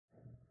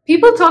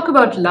People talk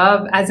about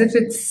love as if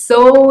it's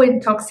so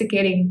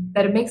intoxicating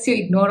that it makes you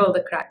ignore all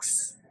the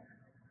cracks.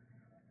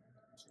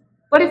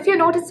 But if you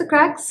notice the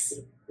cracks,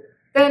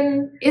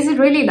 then is it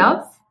really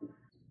love?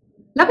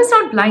 Love is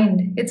not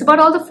blind, it's about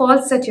all the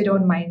faults that you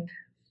don't mind.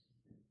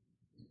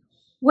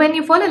 When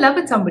you fall in love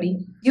with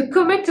somebody, you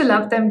commit to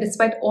love them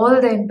despite all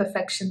their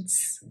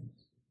imperfections.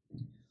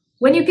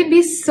 When you can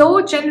be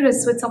so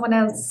generous with someone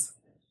else,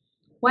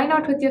 why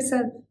not with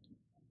yourself?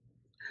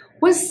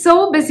 We're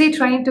so busy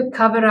trying to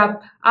cover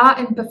up our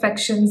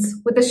imperfections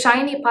with the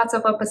shiny parts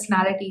of our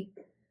personality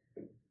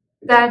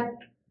that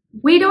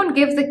we don't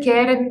give the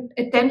care and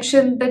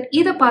attention that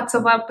either parts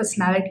of our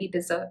personality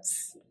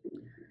deserves.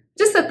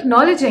 Just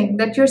acknowledging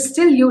that you're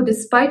still you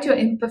despite your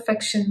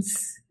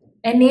imperfections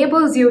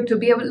enables you to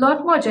be a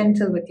lot more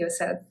gentle with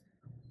yourself.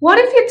 What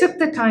if you took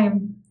the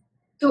time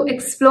to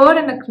explore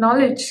and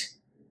acknowledge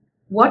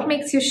what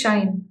makes you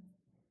shine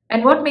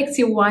and what makes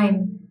you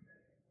whine,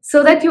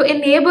 so that you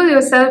enable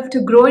yourself to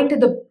grow into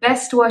the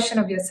best version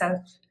of yourself?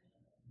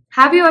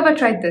 Have you ever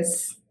tried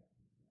this?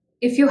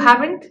 If you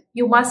haven't,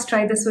 you must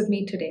try this with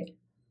me today.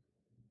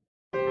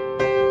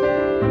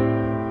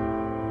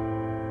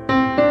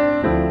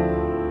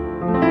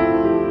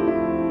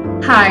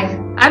 Hi,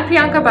 I'm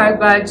Priyanka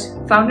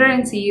Bharadwaj, founder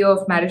and CEO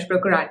of marriage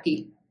broker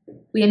Auntie.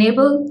 We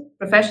enable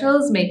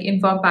professionals make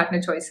informed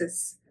partner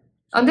choices.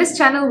 On this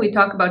channel, we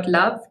talk about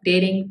love,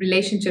 dating,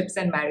 relationships,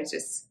 and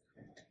marriages.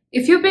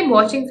 If you've been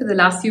watching for the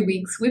last few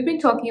weeks, we've been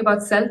talking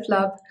about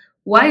self-love,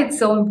 why it's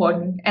so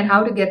important, and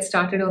how to get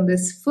started on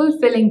this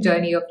fulfilling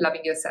journey of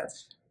loving yourself.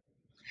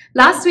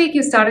 Last week,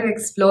 you started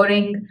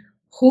exploring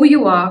who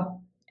you are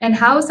and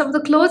how some of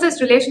the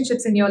closest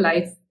relationships in your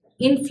life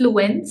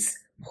influence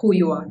who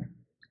you are.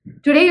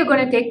 Today, you're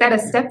going to take that a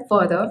step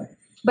further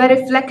by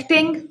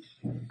reflecting,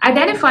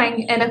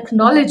 identifying, and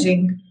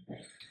acknowledging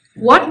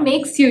what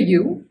makes you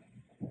you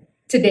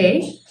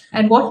today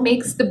and what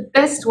makes the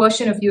best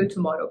version of you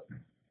tomorrow.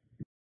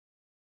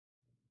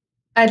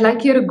 I'd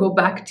like you to go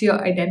back to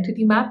your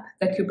identity map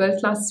that you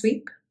built last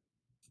week.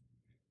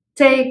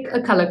 Take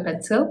a colored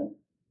pencil,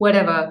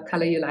 whatever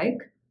color you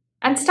like,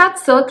 and start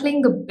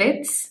circling the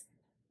bits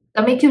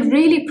that make you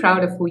really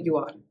proud of who you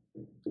are.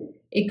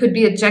 It could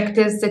be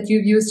adjectives that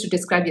you've used to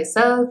describe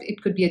yourself.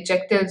 It could be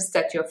adjectives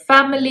that your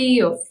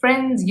family or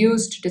friends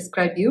use to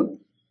describe you.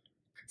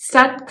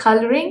 Start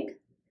coloring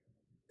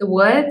the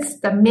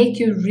words that make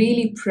you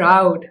really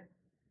proud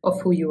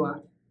of who you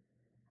are.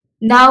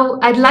 Now,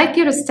 I'd like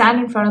you to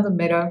stand in front of the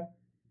mirror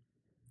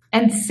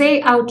and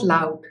say out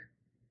loud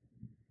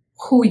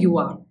who you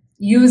are,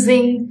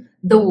 using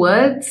the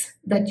words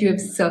that you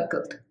have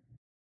circled.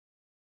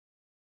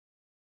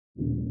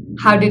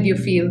 How did you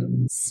feel?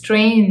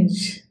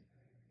 Strange,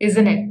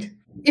 isn't it?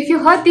 If you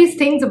heard these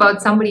things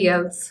about somebody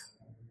else,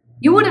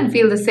 you wouldn't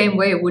feel the same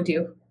way, would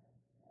you?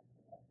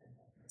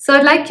 So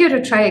I'd like you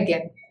to try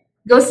again.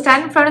 Go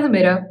stand in front of the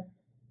mirror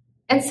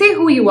and say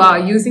who you are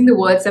using the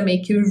words that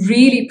make you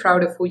really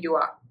proud of who you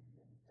are.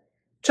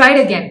 Try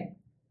it again.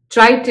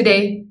 Try it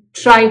today.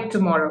 Try it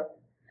tomorrow.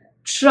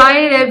 Try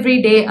it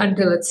every day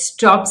until it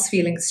stops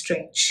feeling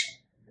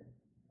strange.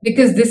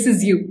 Because this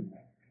is you.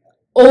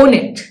 Own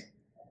it.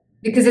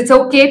 Because it's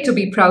okay to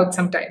be proud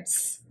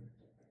sometimes.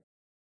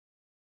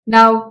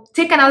 Now,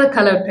 take another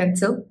colored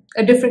pencil,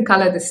 a different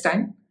color this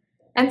time,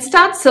 and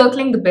start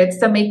circling the bits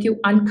that make you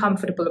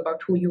uncomfortable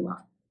about who you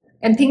are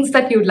and things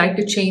that you would like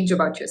to change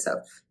about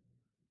yourself.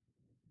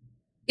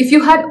 If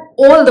you had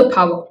all the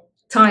power,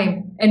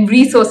 time, and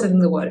resources in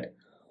the world,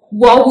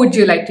 what would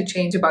you like to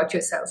change about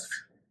yourself?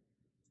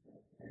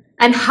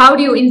 And how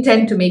do you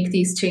intend to make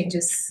these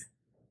changes?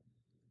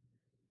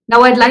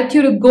 Now, I'd like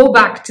you to go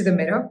back to the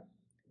mirror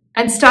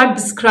and start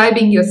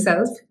describing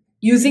yourself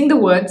using the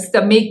words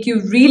that make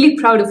you really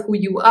proud of who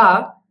you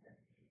are,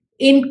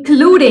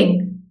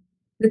 including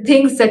the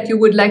things that you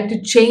would like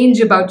to change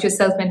about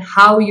yourself and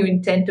how you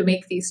intend to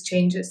make these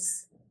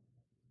changes.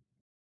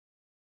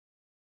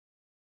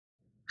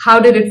 How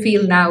did it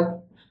feel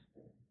now?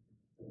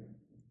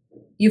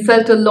 You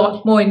felt a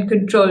lot more in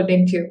control,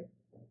 didn't you?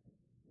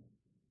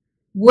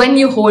 When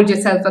you hold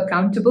yourself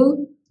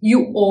accountable,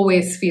 you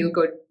always feel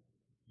good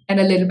and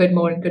a little bit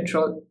more in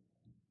control.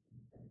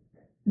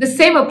 The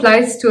same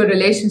applies to a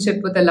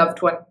relationship with a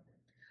loved one.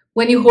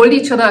 When you hold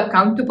each other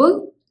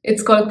accountable,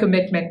 it's called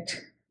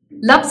commitment.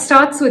 Love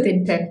starts with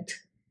intent,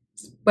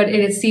 but it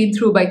is seen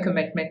through by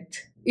commitment.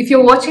 If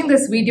you're watching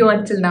this video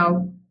until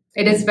now,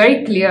 it is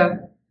very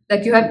clear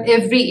that you have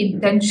every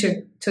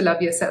intention to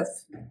love yourself.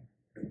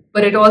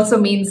 But it also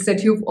means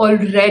that you've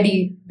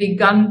already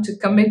begun to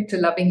commit to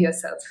loving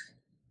yourself.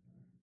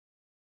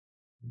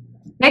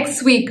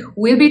 Next week,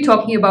 we'll be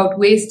talking about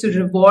ways to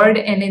reward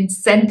and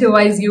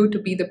incentivize you to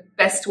be the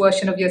best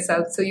version of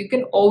yourself so you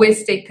can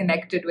always stay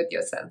connected with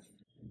yourself.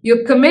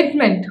 Your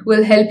commitment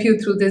will help you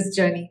through this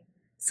journey.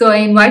 So I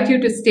invite you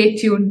to stay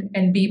tuned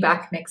and be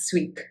back next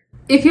week.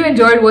 If you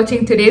enjoyed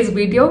watching today's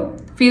video,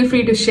 feel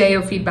free to share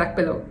your feedback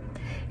below.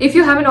 If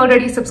you haven't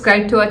already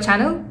subscribed to our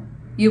channel,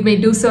 you may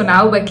do so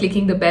now by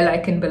clicking the bell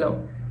icon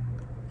below.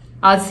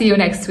 I'll see you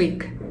next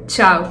week.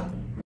 Ciao.